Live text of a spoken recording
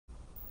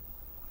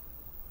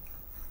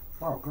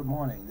Well, good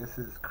morning. This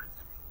is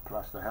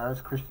Pastor Harris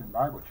Christian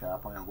Bible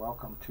Chapel, and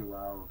welcome to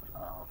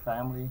our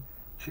family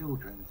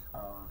children's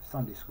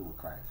Sunday school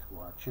class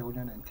for our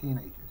children and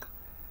teenagers.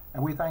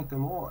 And we thank the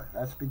Lord.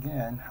 Let's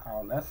begin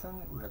our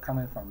lesson. We're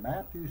coming from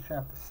Matthew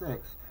chapter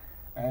 6,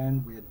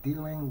 and we're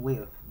dealing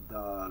with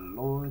the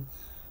Lord's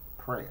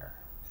Prayer.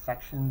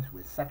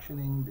 We're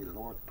sectioning the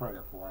Lord's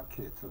Prayer for our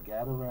kids. So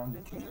gather around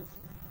the kids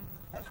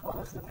as well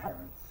as the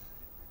parents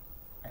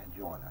and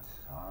join us.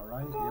 All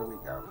right, here we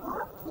go.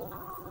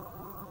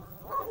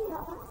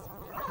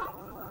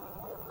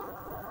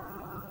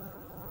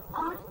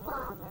 Our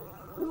Father,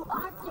 who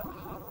art in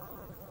heaven,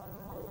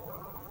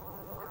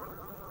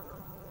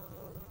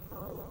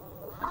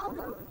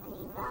 hallowed be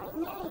thy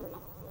name.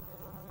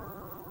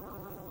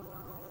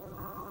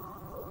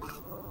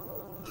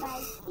 Thy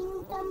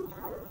kingdom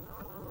come,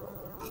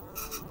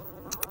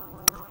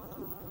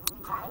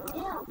 thy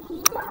will be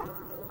done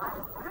on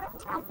earth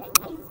as it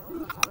is in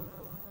heaven.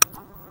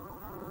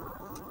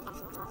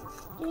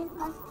 Give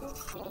us this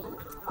day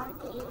our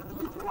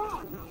daily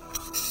bread,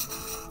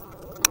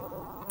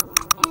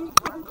 and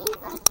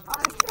forgive us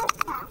our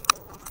trespasses,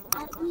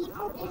 as we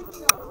forgive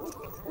those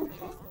who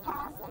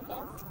trespass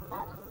against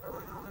us.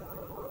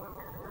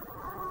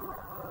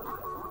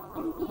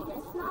 And lead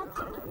us not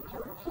into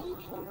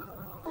temptation,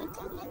 but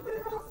deliver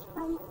us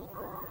from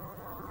evil.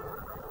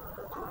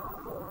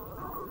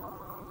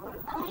 For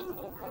thine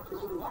is the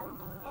kingdom,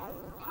 and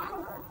the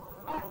power,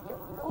 and the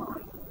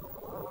glory,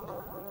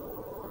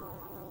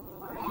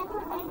 forever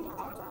and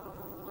ever.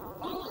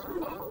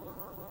 Amen.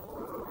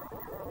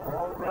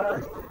 All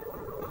right.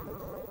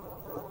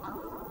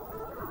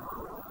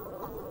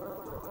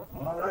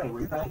 All right,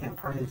 we thank and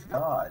praise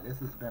God. This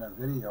has been a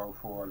video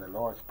for the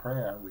Lord's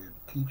Prayer. We're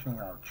teaching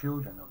our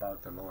children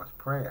about the Lord's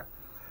Prayer.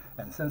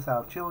 And since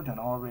our children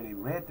already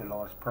read the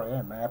Lord's Prayer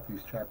in Matthew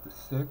chapter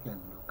 6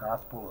 and the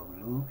Gospel of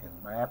Luke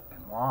and Matthew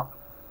and Mark,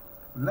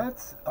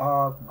 let's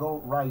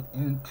go right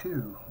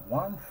into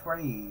one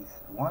phrase,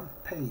 one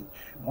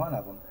page, one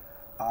of them.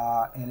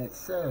 And it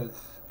says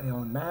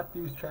in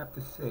Matthew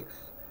chapter 6,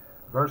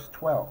 verse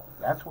 12.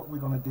 That's what we're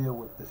going to deal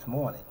with this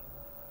morning.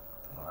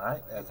 All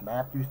right, that's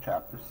Matthew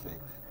chapter 6,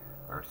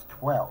 verse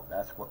 12.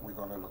 That's what we're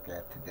going to look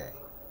at today.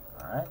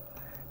 All right,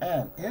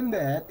 and in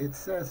that it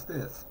says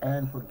this,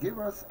 and forgive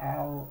us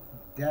our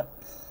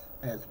debts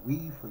as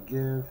we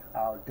forgive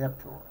our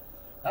debtors.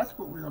 That's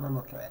what we're going to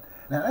look at.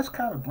 Now, let's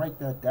kind of break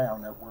that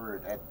down, that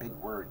big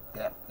word,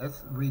 debt.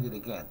 Let's read it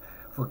again.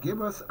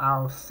 Forgive us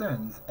our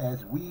sins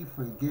as we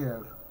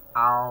forgive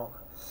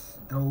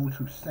those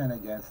who sin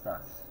against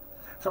us.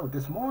 So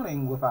this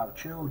morning with our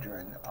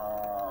children,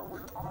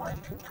 we're going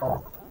to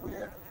talk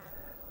with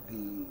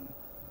the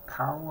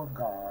power of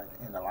God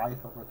in the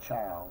life of a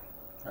child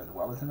as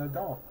well as an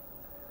adult.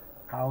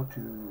 How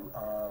to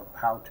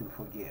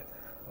forgive.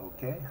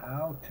 Okay,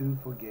 how to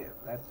forgive.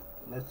 Let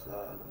me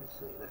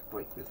see. Let's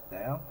break this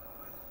down.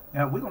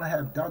 Now we're going to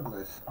have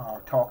Douglas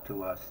talk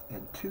to us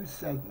in two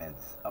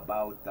segments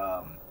about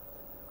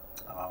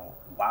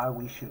why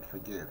we should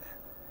forgive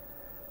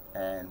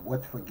and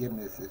what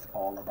forgiveness is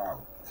all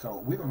about.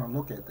 So we're going to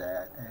look at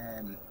that,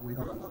 and we're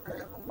going to look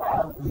at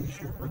why we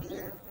should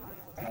forgive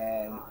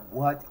and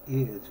what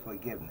is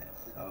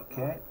forgiveness.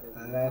 Okay,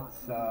 let's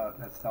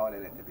start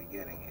it at the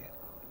beginning here.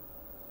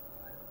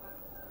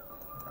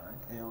 All right,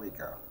 here we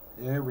go.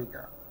 Here we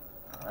go.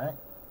 All right.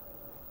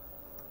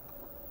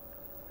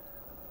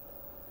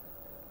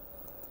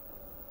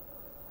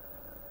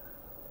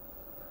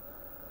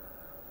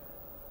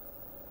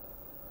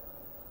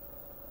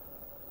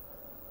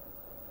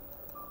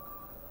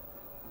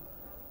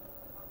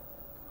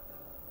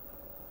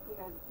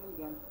 Guys, it's me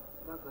again,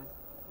 Douglas.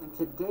 And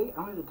today I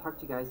wanted to talk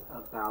to you guys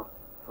about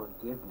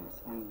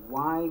forgiveness and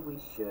why we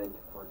should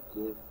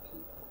forgive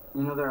people.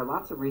 You know, there are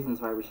lots of reasons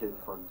why we should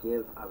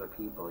forgive other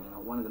people. You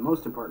know, one of the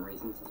most important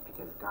reasons is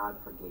because God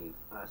forgave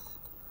us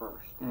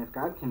first. And if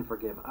God can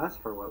forgive us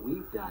for what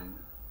we've done,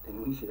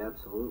 then we should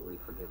absolutely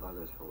forgive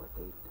others for what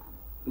they've done.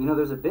 But you know,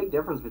 there's a big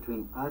difference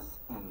between us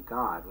and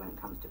God when it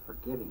comes to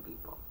forgiving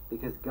people.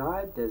 Because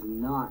God does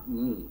not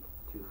need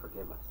to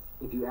forgive us.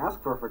 If you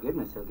ask for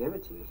forgiveness, he'll give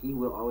it to you. He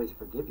will always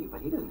forgive you,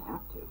 but he doesn't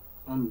have to.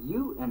 And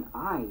you and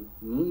I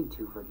need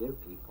to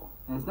forgive people.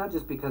 And it's not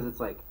just because it's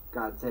like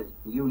God says,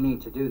 you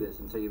need to do this,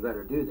 and so you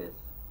better do this.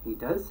 He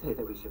does say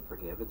that we should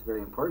forgive. It's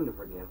very important to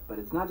forgive, but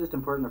it's not just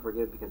important to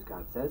forgive because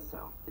God says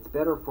so. It's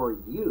better for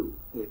you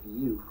if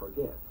you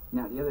forgive.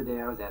 Now, the other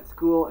day I was at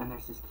school, and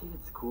there's this kid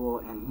at school,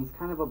 and he's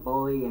kind of a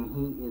bully, and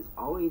he is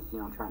always,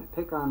 trying to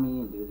pick on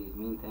me and do these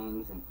mean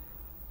things.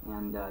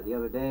 And the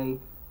other day,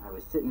 I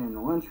was sitting in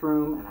the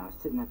lunchroom, and I was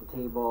sitting at the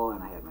table,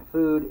 and I had my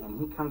food, and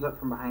he comes up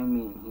from behind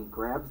me, and he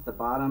grabs the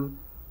bottom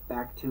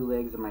back two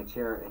legs of my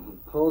chair, and he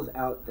pulls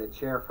out the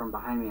chair from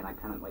behind me, and I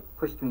kind of like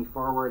pushed me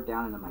forward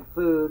down into my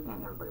food,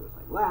 and everybody was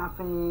like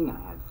laughing, and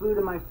I had food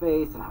in my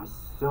face, and I was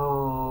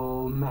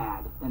so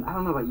mad. And I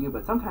don't know about you,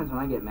 but sometimes when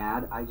I get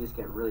mad, I just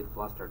get really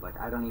flustered. Like,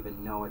 I don't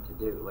even know what to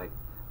do. Like,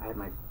 I had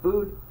my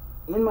food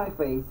in my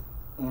face,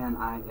 and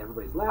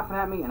everybody's laughing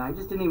at me, and I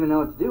just didn't even know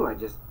what to do. I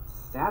just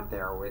sat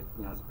there with,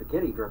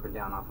 spaghetti dripping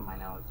down off of my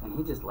nose, and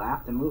he just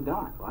laughed and moved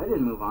on. Well, I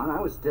didn't move on. I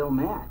was still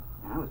mad.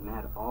 And I was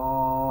mad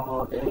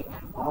all day,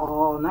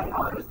 all night.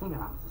 I was thinking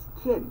I was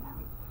this kid, man.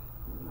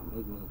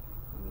 Made me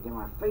get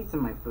my face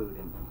in my food,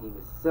 and he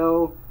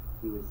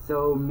was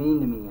so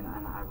mean to me, and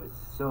I was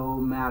so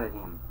mad at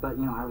him. But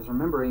I was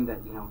remembering that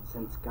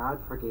since God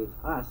forgave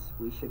us,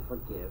 we should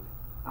forgive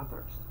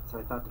others. So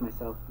I thought to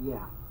myself,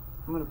 yeah,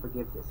 I'm going to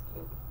forgive this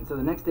kid. And so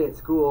the next day at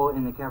school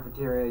in the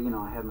cafeteria,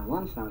 I had my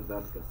lunch and I was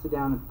about to go sit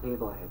down at the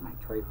table. I had my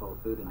tray full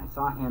of food, and I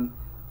saw him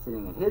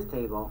sitting at his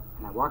table,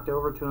 and I walked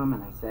over to him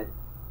and I said,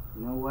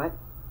 you know what?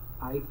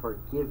 I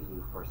forgive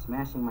you for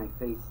smashing my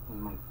face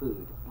in my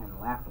food and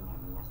laughing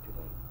at me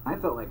yesterday. I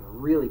felt like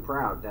really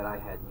proud that I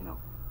had,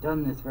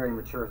 done this very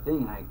mature thing,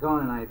 and I had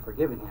gone and I had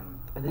forgiven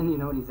him. And then you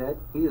know what he said?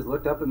 He just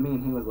looked up at me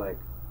and he was like,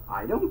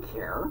 I don't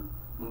care.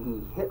 And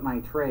he hit my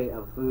tray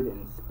of food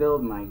and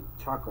spilled my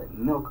chocolate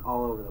milk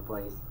all over the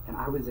place. And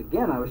I was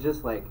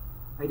just like,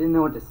 I didn't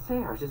know what to say.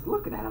 I was just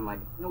looking at him like,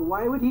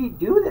 why would he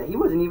do that? He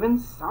wasn't even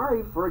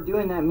sorry for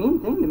doing that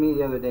mean thing to me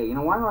the other day.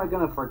 Why am I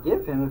going to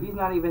forgive him if he's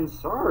not even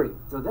sorry?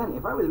 So then,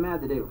 if I was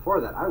mad the day before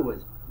that, I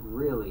was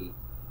really,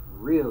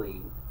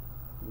 really,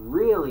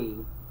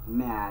 really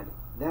mad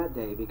that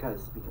day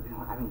because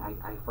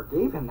I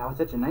forgave him. That was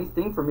such a nice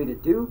thing for me to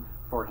do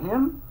for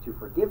him, to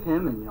forgive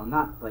him, and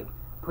not like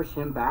push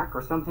him back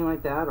or something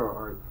like that,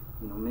 or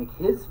make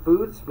his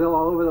food spill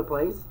all over the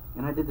place.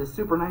 And I did this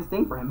super nice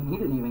thing for him, and he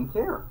didn't even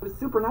care. It was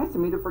super nice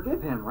of me to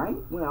forgive him, right?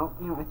 Well,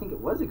 I think it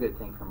was a good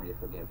thing for me to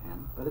forgive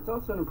him, but it's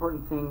also an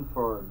important thing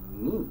for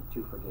me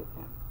to forgive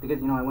him.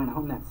 Because, I went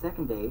home that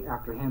second day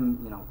after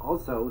him,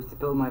 also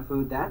spilled my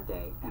food that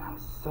day, and I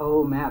was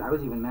so mad. I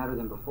was even madder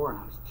than before,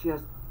 and I was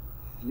just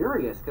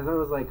furious because I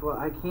was like, well,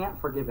 I can't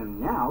forgive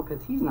him now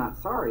because he's not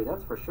sorry,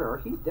 that's for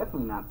sure. He's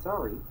definitely not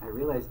sorry. I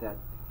realized that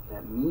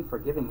me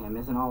forgiving him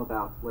isn't all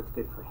about what's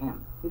good for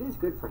him. It is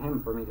good for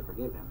him for me to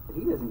forgive him, but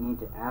he doesn't need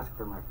to ask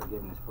for my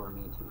forgiveness for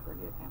me to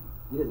forgive him.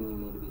 He doesn't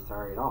even need to be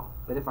sorry at all.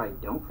 But if I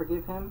don't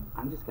forgive him,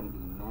 I'm just going to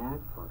be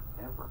mad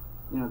forever.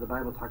 The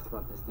Bible talks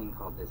about this thing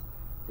called this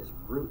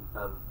root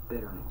of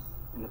bitterness.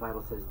 And the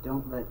Bible says,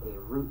 don't let a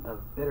root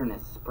of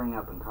bitterness spring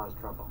up and cause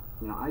trouble.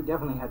 I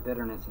definitely had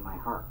bitterness in my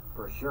heart,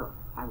 for sure.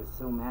 I was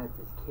so mad at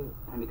this kid.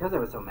 And because I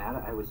was so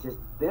mad, I was just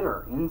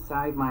bitter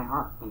inside my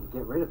heart. And to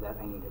get rid of that,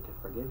 I needed to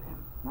forgive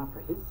him. Not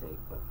for his sake,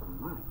 but for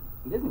mine.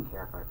 He doesn't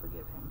care if I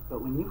forgive him.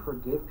 But when you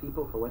forgive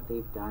people for what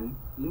they've done,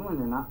 even when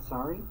they're not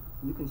sorry,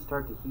 you can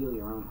start to heal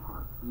your own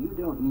heart. You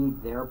don't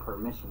need their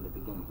permission to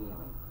begin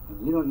healing.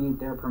 And you don't need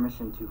their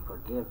permission to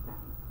forgive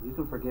them. You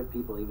can forgive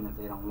people even if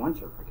they don't want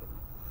your forgiveness.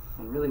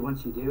 And really,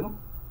 once you do,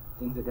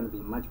 things are going to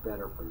be much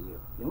better for you.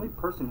 The only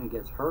person who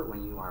gets hurt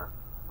when you are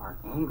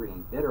angry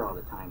and bitter all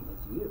the time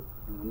is you.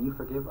 And when you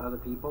forgive other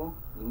people,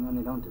 even when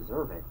they don't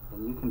deserve it,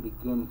 then you can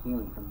begin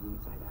healing from the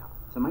inside out.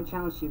 So my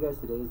challenge to you guys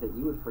today is that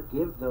you would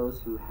forgive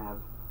those who have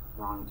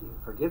wronged you.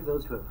 Forgive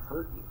those who have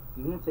hurt you,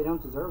 even if they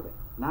don't deserve it.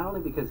 Not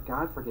only because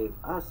God forgave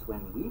us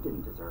when we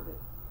didn't deserve it,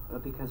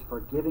 but because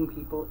forgiving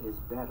people is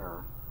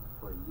better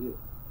for you.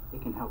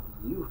 It can help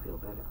you feel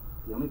better.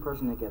 The only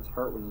person that gets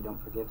hurt when you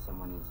don't forgive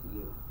someone is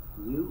you.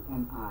 You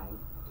and I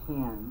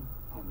can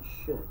and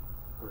should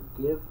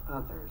forgive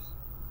others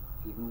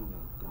even when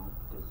they don't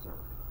deserve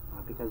it.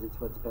 Not because it's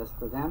what's best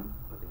for them,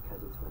 but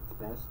because it's what's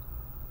best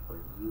for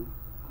you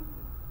and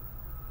me.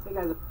 Hey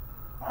guys.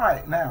 All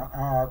right,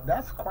 now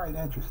that's quite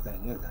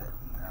interesting, isn't it?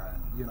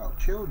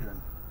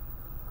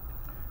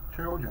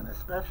 Children,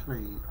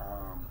 especially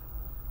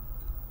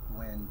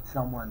when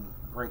someone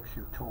breaks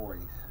your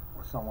toys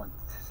or someone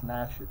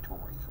snatches your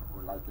toys,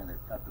 or like in the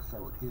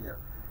episode here,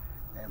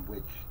 in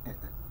which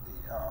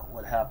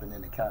what happened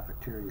in the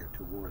cafeteria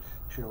towards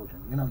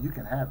children. You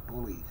can have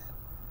bullies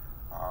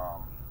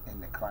in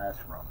the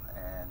classroom,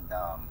 and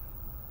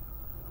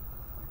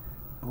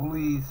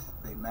bullies,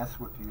 they mess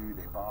with you,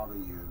 they bother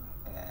you,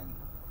 and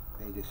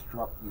they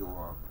disrupt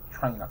your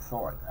train of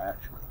thought,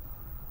 actually.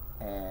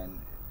 And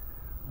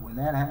when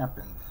that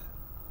happens,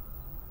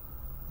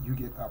 you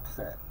get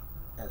upset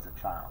as a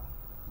child.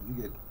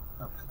 You get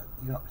upset.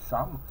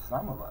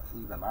 Some of us,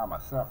 even I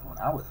myself, when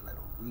I was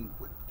little, we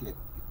would get,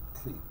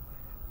 see,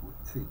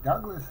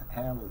 Douglas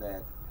handled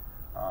that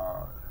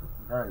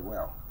very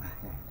well.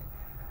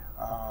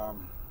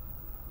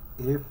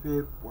 If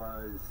it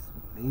was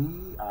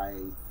me, I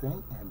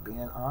think, and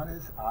being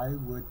honest, I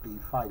would be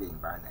fighting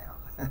by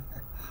now.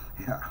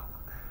 Yeah,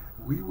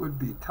 we would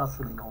be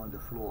tussling on the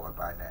floor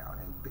by now,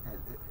 and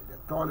the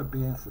thought of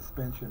being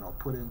suspension or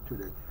put into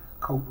the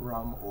coat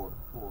room, or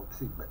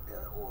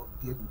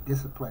getting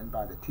disciplined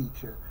by the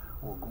teacher,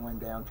 or going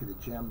down to the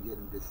gym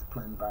getting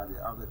disciplined by the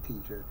other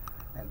teacher,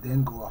 and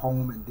then go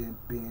home and then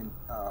being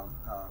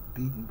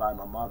beaten by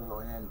my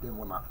mother, and then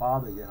when my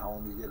father get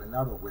home, you get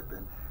another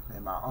whipping,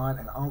 and my aunt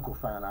and uncle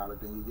find out, and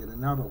then you get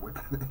another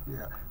whipping.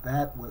 Yeah,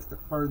 that was the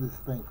furthest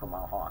thing from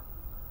my heart,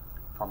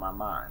 from my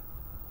mind.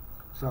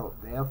 So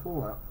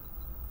therefore,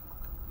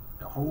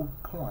 the whole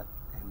point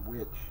in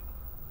which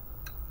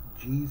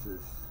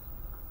Jesus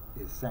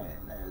is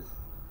saying, as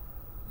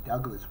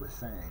Douglas was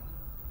saying,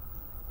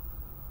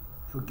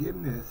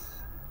 Forgiveness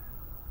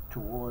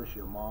towards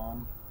your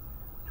mom,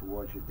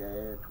 towards your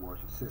dad,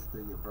 towards your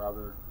sister, your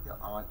brother, your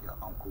aunt, your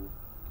uncle,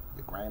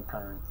 your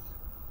grandparents,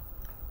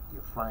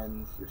 your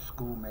friends, your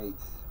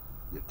schoolmates,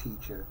 your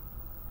teacher,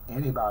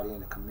 anybody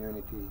in the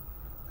community.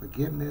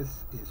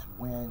 Forgiveness is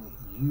when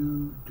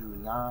you do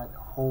not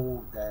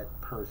hold that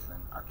person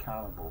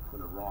accountable for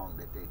the wrong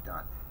that they've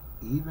done,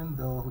 even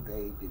though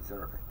they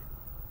deserve it.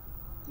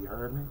 You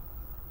heard me?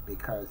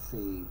 Because,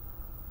 see,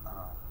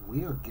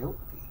 we are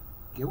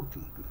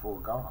guilty before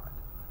God.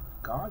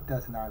 God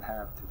does not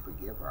have to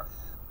forgive us,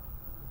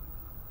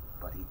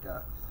 but He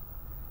does.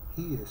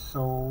 He is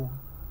so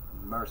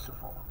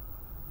merciful.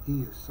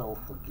 He is so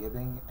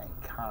forgiving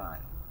and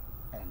kind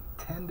and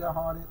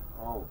tender-hearted.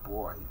 Oh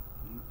boy,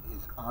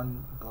 is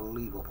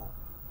unbelievable.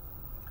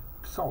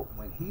 So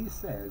when He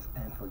says,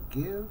 and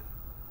forgive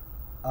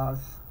us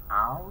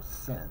our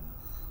sins,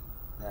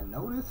 now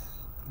notice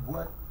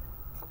what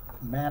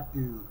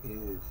Matthew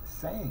is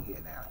saying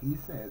here now. He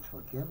says,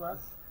 forgive us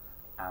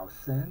our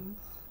sins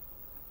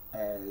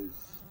as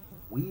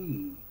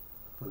we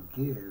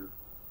forgive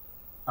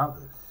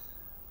others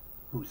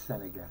who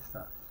sin against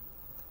us.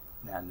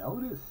 Now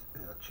notice,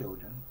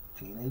 children,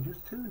 teenagers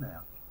too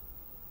now.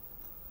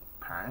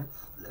 Parents,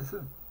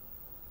 listen.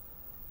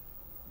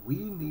 We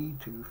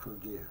need to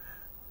forgive,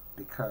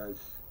 because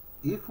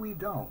if we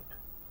don't,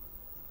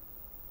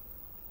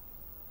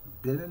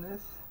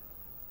 bitterness,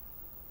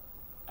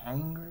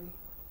 angry,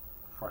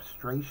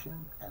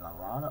 frustration, and a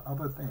lot of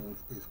other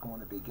things is going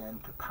to begin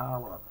to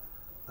pile up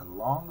the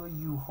longer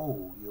you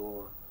hold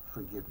your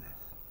forgiveness.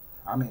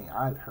 I mean,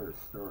 I've heard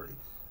stories.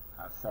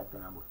 I've sat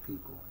down with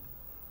people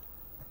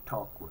and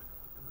talked with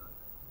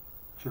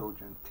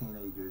children,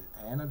 teenagers,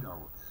 and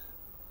adults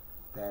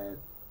that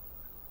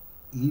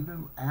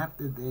even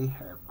after they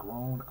have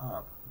grown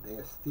up,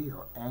 they're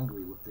still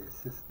angry with their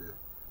sister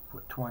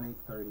for 20,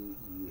 30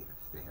 years.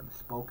 They haven't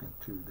spoken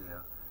to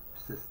their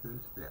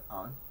sisters, their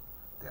aunt,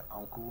 their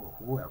uncle,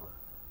 or whoever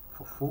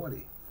for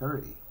 40,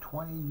 30,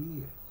 20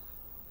 years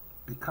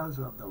because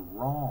of the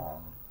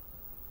wrong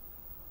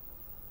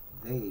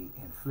they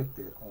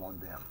inflicted on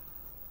them.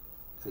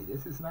 See,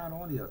 this is not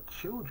only a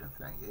children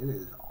thing, it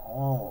is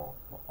all,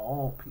 for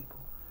all people.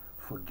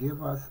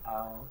 Forgive us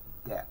our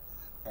debts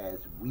as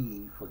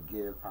we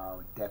forgive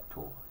our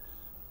debtors.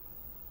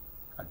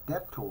 A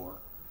debtor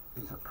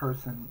is a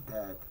person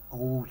that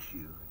owes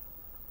you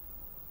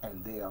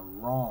and they are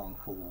wrong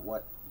for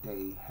what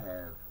they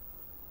have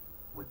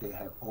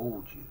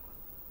owed you.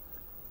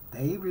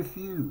 They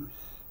refuse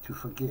to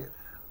forgive.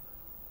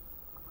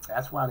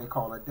 That's why they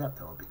call a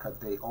debtor, because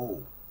they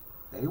owe.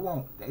 They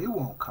won't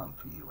come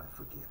to you and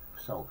forgive.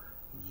 So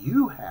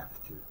you have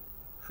to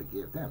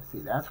forgive them. See,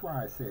 that's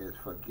why it says,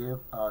 forgive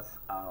us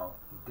our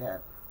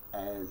debt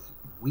as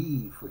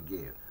we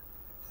forgive.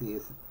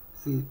 It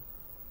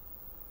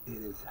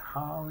is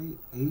hardly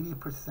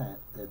 80%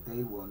 that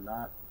they will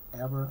not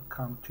ever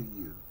come to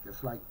you,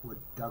 just like what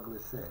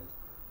Douglas says,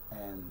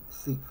 and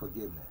seek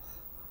forgiveness.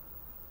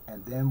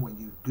 And then when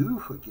you do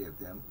forgive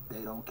them,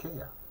 they don't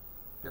care.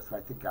 Just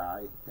like the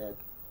guy that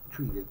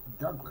treated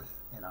Douglas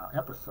in our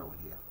episode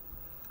here.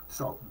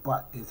 So,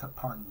 but it's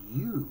upon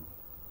you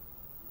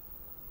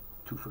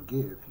to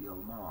forgive your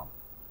mom,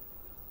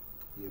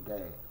 your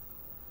dad,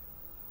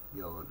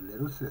 your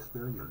little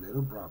sister, your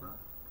little brother,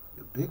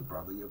 your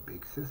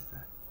big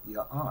sister,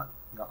 your aunt,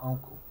 your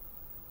uncle,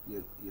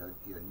 your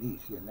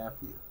niece, your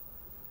nephew,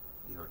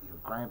 your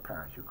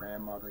grandparents, your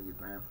grandmother, your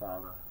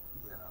grandfather,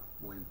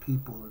 when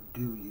people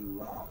do you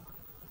wrong.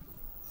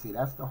 See,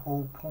 that's the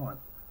whole point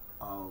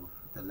of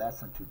the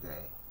lesson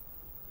today.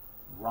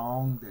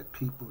 Wrong that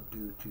people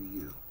do to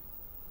you.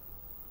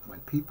 When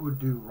people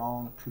do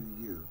wrong to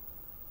you,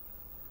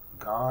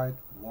 God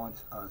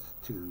wants us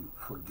to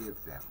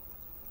forgive them.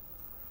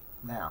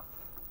 Now,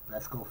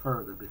 let's go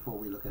further before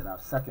we look at our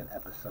second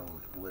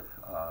episode with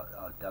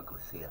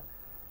Douglas here.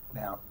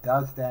 Now,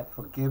 does that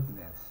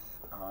forgiveness,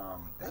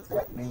 does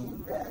that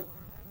mean that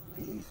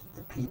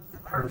the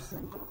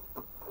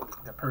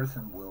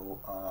person will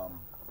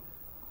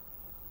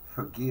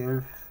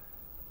forgive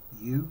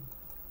you?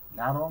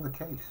 Not all the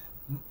case.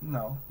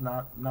 No,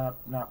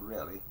 not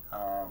really.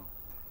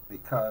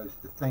 Because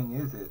the thing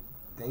is that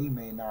they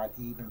may not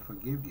even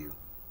forgive you.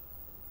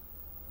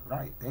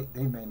 Right?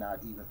 They may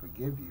not even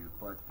forgive you.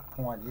 But the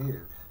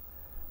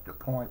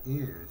point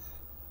is,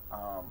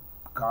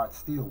 God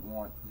still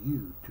wants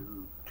you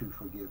to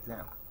forgive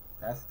them.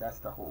 That's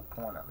the whole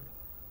point of it.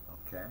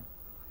 Okay.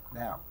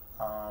 Now,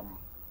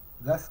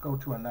 let's go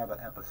to another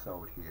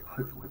episode here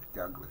with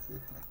Douglas.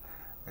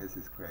 This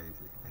is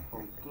crazy.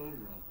 Forgive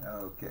me.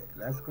 Okay,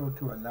 let's go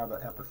to another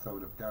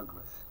episode of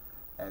Douglas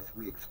as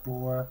we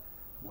explore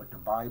what the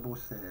Bible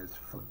says.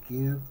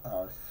 Forgive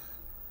us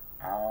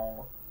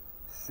our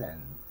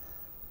sins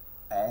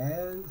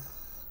as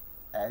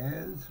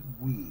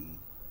we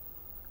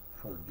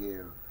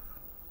forgive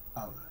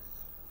others.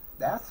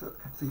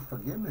 See,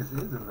 forgiveness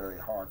is a very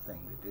hard thing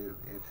to do.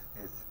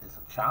 It's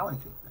a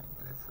challenging thing,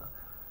 and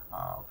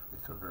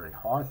it's a very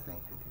hard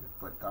thing to do.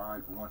 But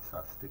God wants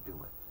us to do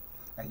it.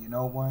 And you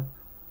know what?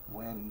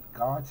 when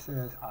God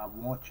says, I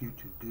want you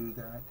to do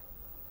that,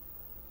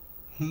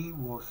 He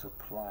will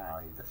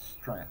supply the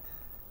strength,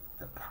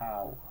 the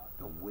power,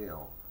 the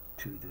will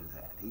to do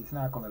that. He's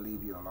not going to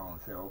leave you alone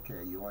and say,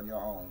 okay, you're on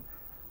your own.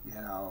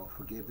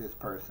 Forgive this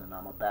person.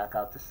 I'm going to back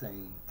out the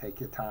scene. Take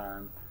your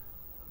time.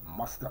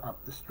 Muster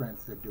up the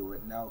strength to do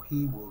it. No,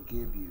 He will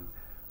give you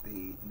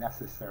the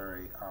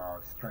necessary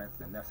strength,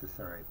 the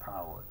necessary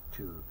power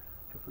to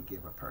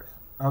forgive a person.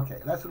 Okay,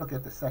 let's look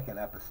at the second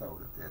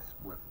episode of this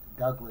with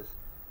Douglas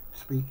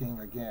speaking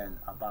again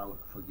about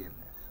forgiveness.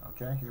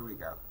 Okay, here we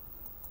go.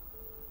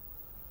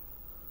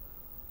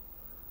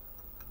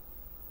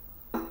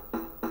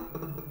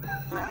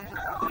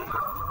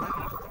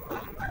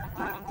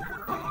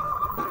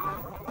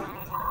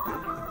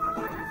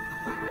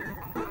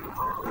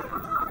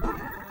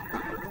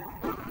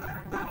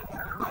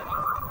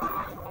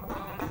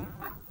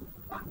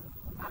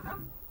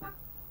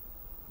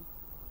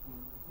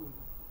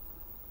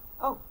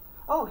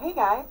 Oh, hey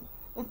guys,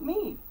 it's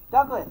me,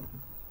 Douglas.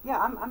 Yeah,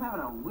 I'm having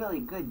a really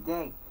good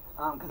day.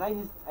 'Cause I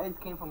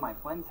just came from my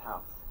friend's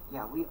house.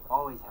 Yeah, we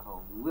always have a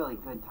really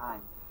good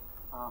time.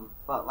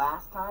 But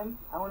last time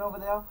I went over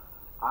there,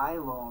 I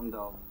learned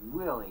a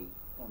really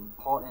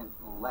important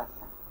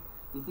lesson.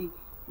 You see,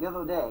 the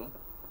other day,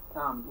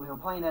 we were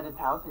playing at his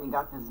house, and he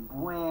got this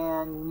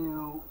brand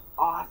new,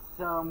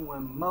 awesome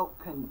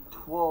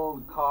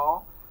remote-controlled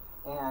car,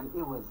 and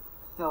it was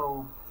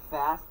so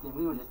fast, and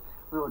we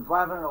were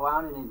driving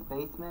around in his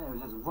basement. It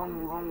was just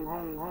vroom, vroom,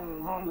 vroom,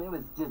 vroom, vroom. It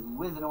was just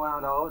whizzing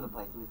around all over the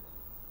place. It was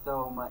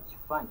so much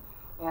fun.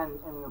 And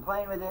we were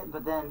playing with it,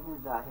 but then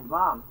his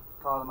mom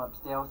called him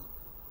upstairs,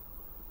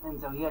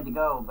 and so he had to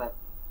go, but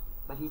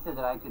he said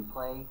that I could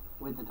play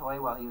with the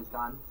toy while he was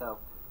gone. So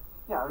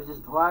yeah, I was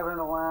just driving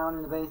around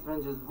in the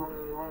basement, just vroom,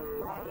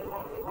 vroom,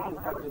 vroom,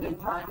 having a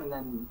good time, and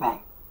then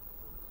bang!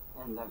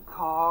 And the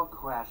car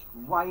crashed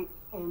right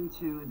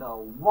into the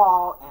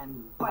wall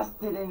and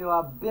busted into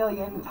a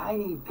billion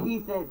tiny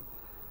pieces.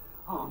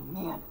 Oh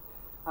man,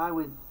 I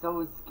was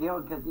so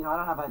scared because, I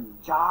don't have a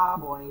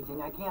job or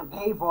anything. I can't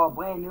pay for a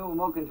brand new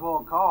remote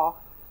control car.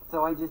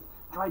 So I just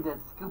tried to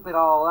scoop it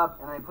all up,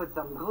 and I put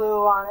some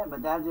glue on it,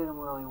 but that didn't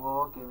really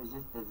work. It was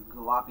just this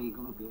gloppy,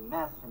 gloopy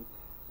mess. And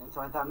so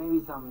I thought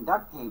maybe some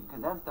duct tape,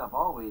 because that stuff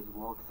always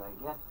works, I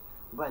guess.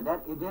 But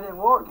it didn't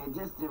work. It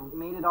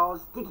made it all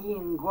sticky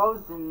and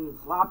gross and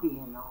sloppy,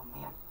 and oh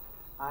man,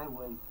 I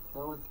was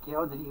so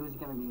scared that he was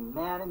going to be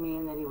mad at me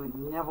and that he would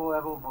never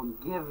ever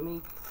forgive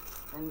me.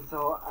 And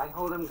so I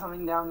heard him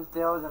coming down the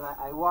stairs, and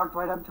I walked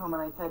right up to him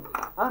and I said,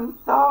 I'm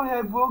sorry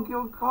I broke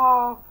your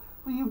car.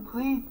 Will you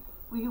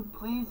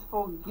please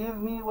forgive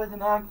me? It was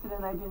an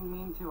accident. I didn't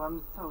mean to.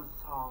 I'm so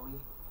sorry.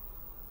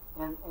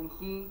 And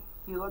he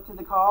looked at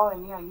the car,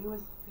 and yeah, he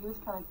was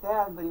kind of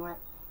sad, but he went,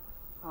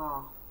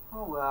 oh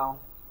well.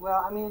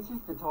 Well, I mean, it's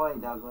just a toy,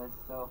 Douglas,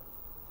 so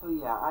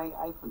yeah,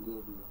 I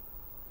forgive you.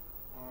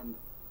 And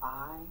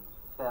I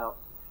felt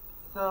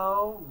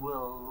so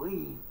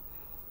relieved.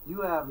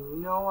 You have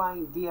no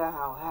idea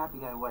how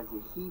happy I was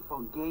that he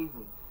forgave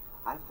me.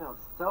 I felt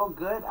so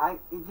good.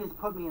 It just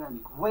put me in a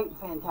great,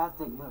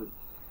 fantastic mood.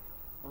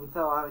 And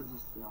so I was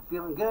just,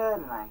 feeling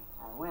good, and I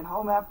went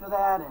home after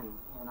that,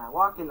 and I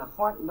walked in the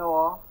front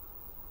door,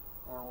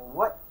 and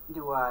what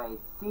do I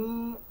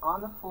see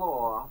on the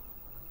floor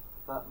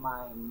but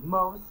my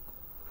most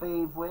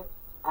favorite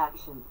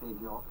action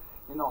figure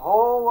in the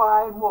whole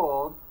wide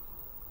world,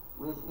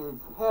 with his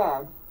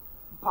head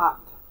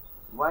popped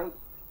right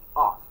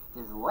off,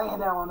 just laying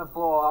there on the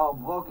floor all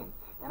broken.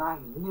 And I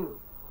knew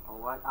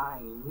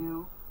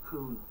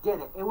who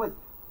did it. It was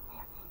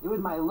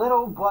my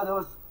little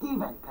brother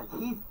Steven, because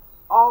he's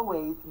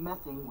always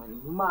messing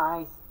with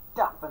my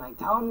stuff, and I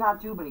tell him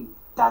not to, but he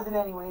does it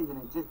anyways,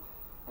 and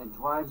it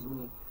drives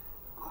me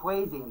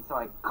crazy. And so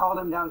I called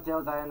him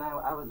downstairs, and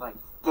I was like,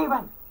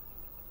 Steven,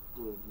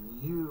 did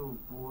you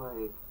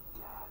break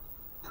that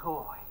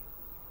toy?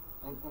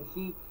 And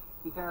he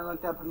kind of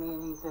looked up at me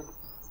and he said,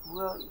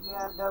 well,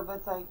 yeah,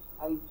 Douglas, I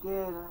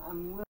did.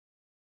 I'm really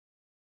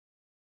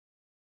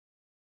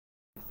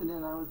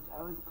accident.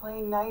 I was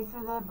playing nice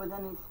with it, but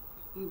then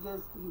he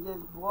just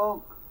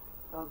broke.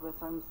 Douglas,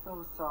 I'm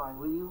so sorry.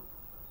 Will you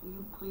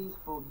please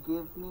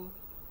forgive me?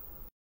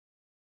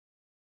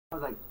 I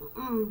was like,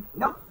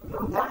 no,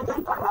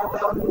 I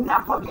will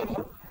not forgive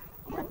you.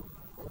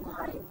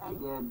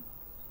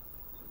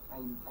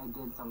 I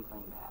did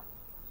something bad.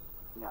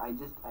 Yeah,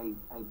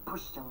 I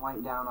pushed him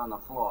right down on the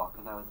floor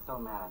because I was so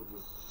mad. I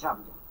just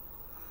shoved him.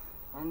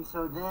 And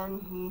so then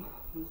he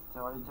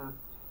started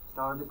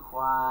to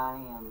cry,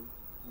 and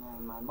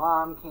then my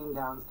mom came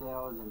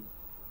downstairs,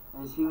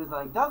 and she was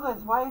like,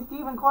 Douglas, why is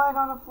Steven crying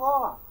on the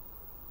floor?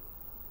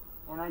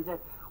 And I said,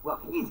 well,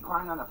 he's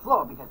crying on the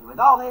floor because it was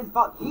all his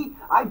fault.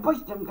 I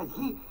pushed him because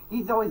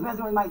he's always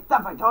messing with my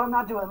stuff. I told him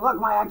not to, and look,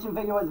 my action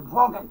figure was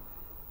broken.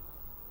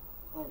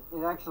 And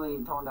it actually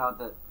turned out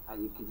that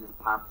you could just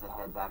pop the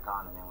head back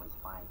on and it was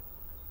fine.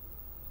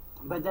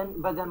 But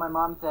then my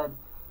mom said,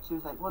 she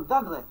was like, well,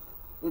 Douglas,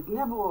 it's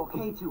never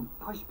okay to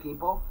push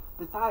people.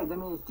 Besides, I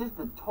mean, it's just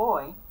a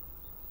toy.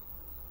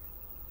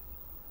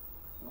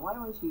 why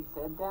when she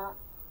said that,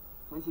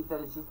 when she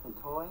said it's just a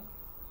toy,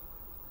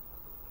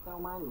 that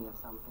reminded me of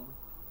something.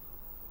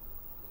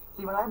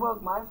 See, when I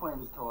broke my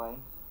friend's toy,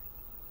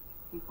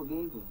 he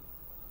forgave me.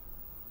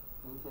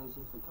 And he said, it's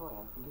just a toy,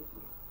 I forgive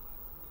you.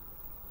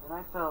 And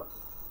I felt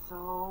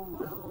so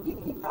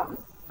relieved. I was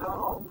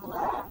so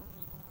glad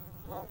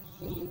that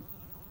he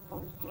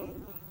forgave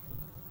me.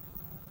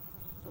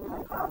 And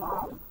I come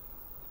home,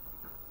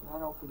 and I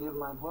don't forgive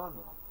my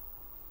brother.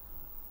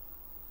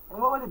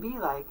 And what would it be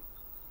like,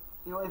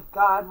 if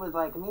God was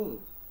like me,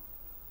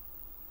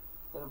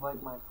 instead of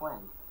like my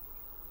friend?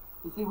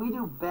 You see, we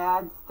do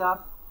bad stuff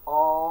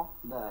all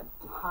the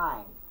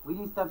time. We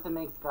do stuff that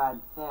makes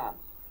God sad.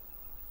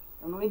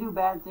 And when we do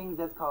bad things,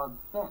 that's called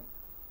sin.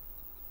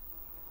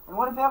 And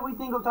what if every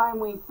single time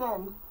we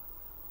sinned,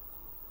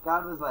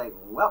 God was like,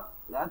 well,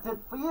 that's it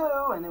for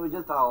you, and it was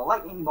just a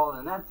lightning bolt,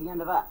 and that's the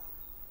end of us?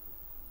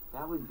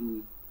 That would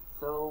be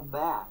so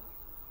bad.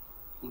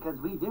 Because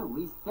we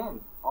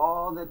sin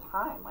all the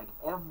time, like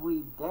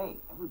every day.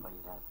 Everybody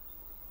does.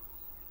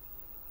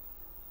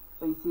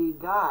 But you see,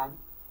 God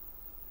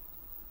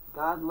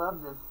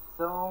loves us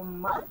so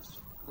much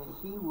that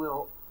He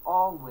will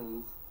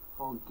always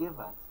forgive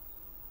us,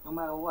 no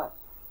matter what.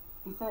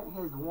 He sent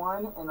His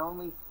one and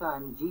only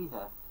Son,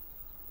 Jesus,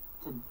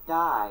 to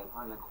die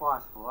on the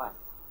cross for us,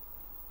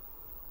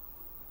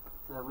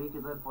 so that we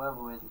could live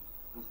forever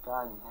with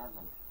God in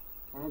heaven.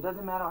 And it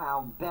doesn't matter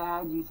how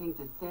bad you think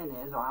the sin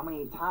is, or how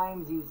many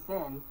times you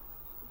sin,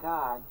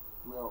 God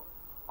will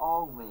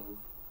always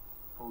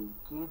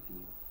forgive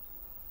you.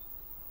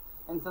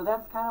 And so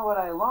that's kind of what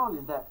I learned,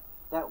 is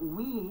that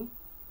we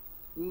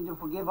need to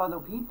forgive other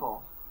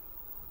people,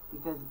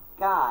 because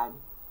God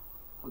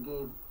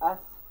forgave us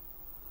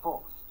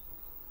first.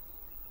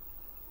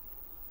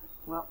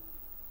 Well,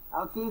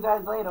 I'll see you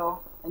guys later.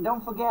 And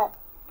don't forget,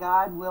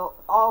 God will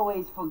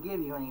always forgive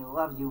you, and He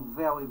loves you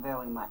very,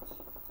 very much.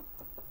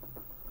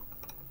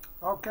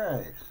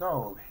 Okay,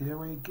 so here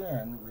we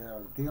again,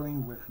 we're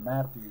dealing with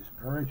Matthew's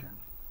version.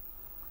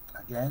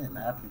 Again, in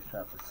Matthew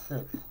chapter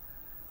 6,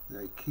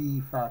 the key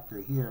factor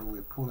here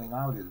we're pulling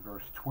out is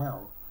verse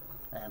 12.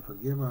 And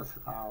forgive us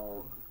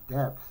our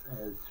debts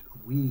as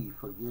we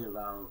forgive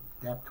our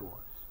debtors.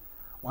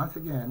 Once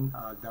again,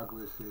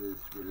 Douglas is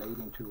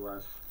relating to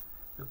us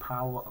the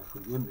power of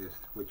forgiveness,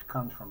 which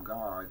comes from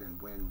God.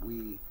 And when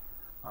we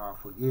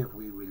forgive,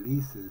 we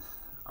releases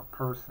a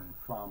person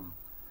from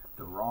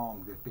the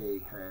wrong that they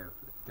have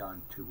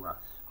done to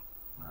us.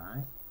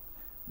 Alright?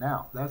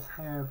 Now, let's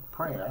have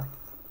prayer.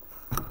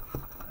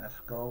 Let's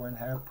go and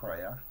have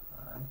prayer.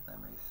 Alright,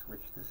 let me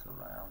switch this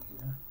around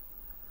here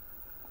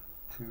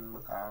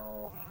to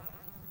our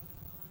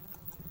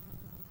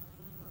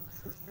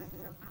sister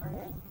here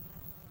praying.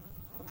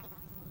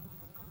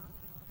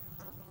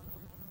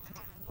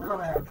 We're going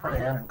to have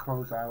prayer and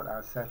close out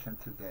our session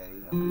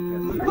today.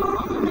 And we just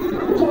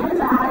Dear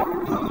God,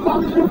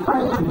 thank you for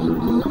loving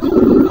me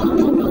and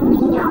giving me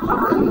your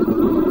arm.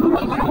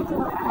 When I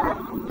grew up,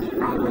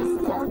 I will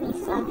still be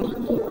serving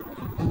you.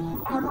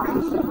 I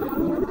want you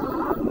when you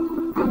home.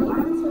 I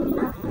want to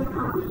love you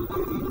more.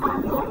 I'll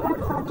never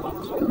forget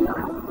you,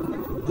 Lord.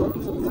 In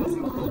Jesus'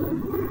 name,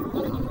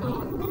 amen.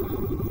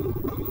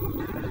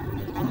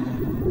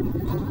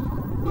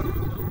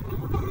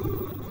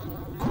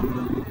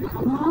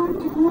 I want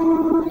to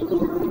know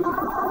you,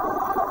 Lord.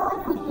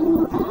 You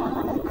are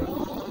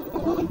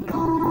great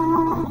God.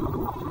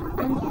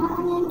 I'm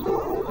longing to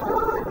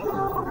know you,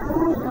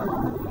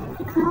 Lord.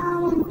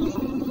 Come and be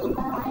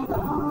my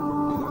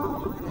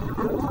Lord.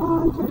 I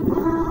want to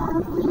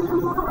love you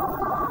more,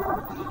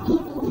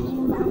 even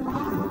in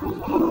my life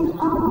and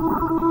all.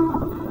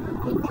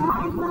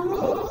 Because my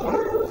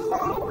mission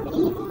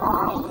sacrifice,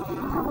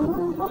 I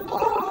won't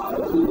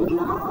forget you,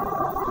 Lord.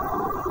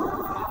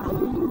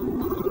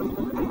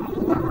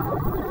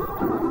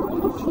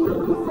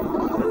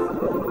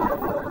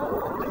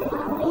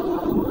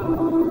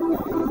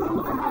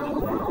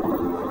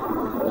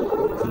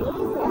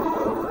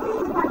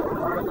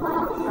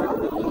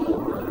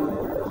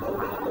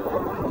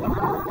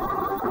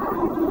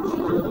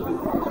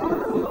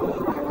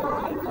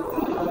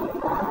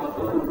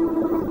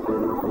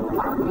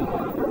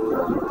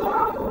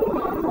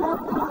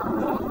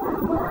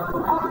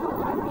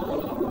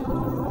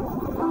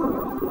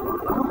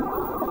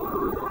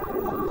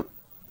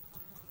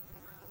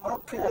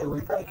 Okay, we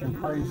thank and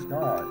praise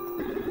God.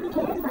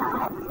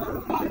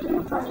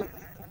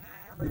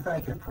 We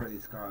thank and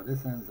praise God.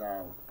 This ends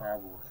our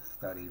Bible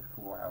study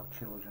for our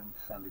children,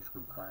 Sunday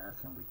school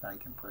class, and we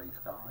thank and praise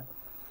God.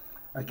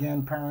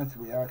 Again, parents,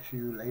 we ask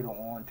you later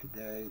on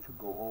today to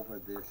go over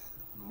this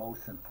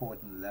most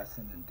important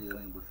lesson in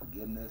dealing with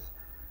forgiveness.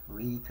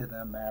 Read to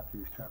them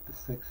Matthew chapter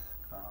 6,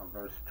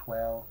 verse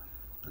 12.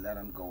 Let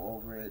them go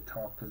over it,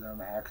 talk to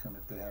them, ask them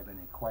if they have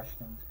any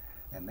questions.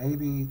 And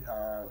maybe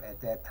at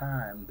that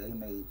time, they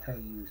may tell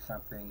you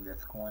something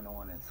that's going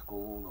on in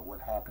school or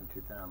what happened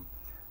to them.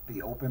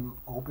 Be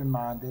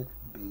open-minded,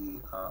 be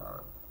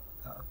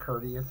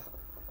courteous,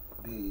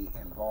 be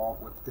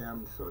involved with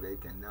them so they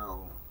can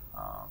know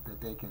that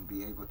they can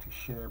be able to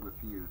share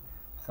with you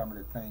some of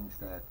the things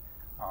that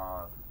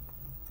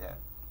that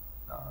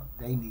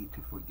they need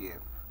to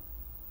forgive,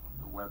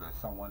 whether it's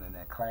someone in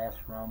their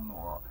classroom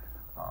or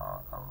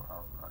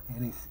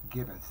any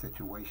given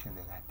situation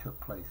that took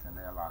place in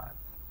their lives.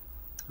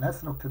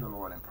 Let's look to the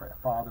Lord in prayer.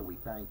 Father, we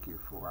thank you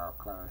for our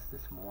class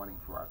this morning,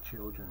 for our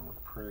children. We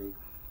pray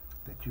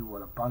that you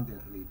will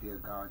abundantly, dear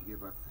God,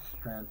 give us the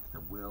strength,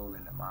 the will,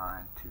 and the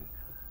mind to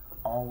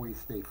always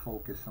stay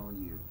focused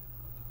on you,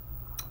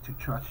 to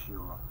trust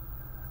your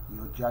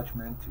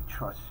judgment, to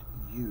trust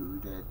you,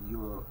 that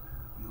you'll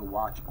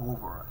watch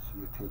over us,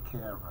 you'll take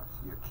care of us,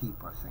 you'll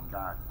keep us and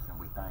guide us, and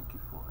we thank you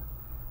for it.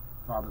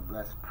 Father,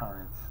 bless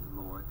parents,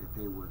 Lord, that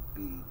they would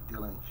be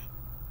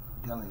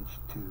diligent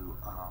to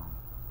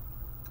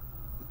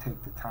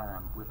take the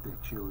time with their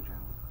children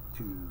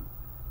to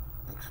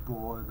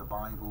explore the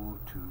Bible,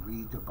 to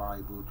read the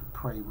Bible, to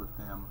pray with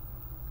them,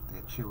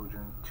 their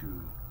children,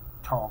 to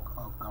talk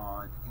of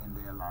God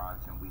in their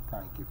lives, and we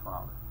thank you,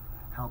 Father.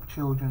 Help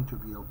children to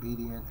be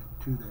obedient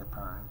to their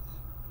parents,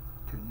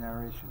 to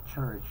nourish and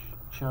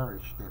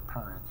cherish their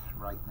parents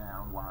right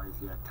now while is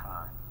their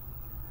time.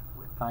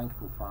 We're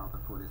thankful, Father,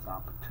 for this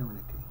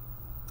opportunity,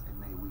 and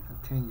may we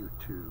continue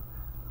to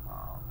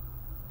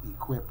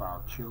equip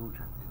our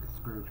children in the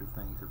spiritual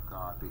things of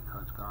God,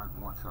 because God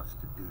wants us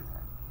to do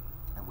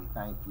that. And we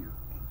thank you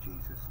in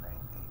Jesus'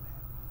 name.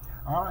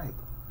 Amen. All right.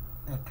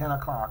 At 10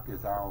 o'clock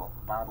is our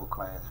Bible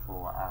class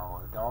for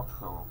our adults,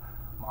 so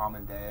Mom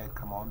and Dad,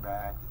 come on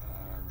back.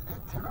 And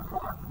at 10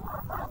 o'clock for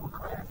our Bible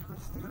class, we're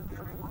still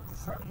dealing with the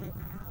subject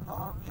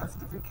of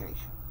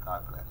justification.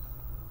 God bless.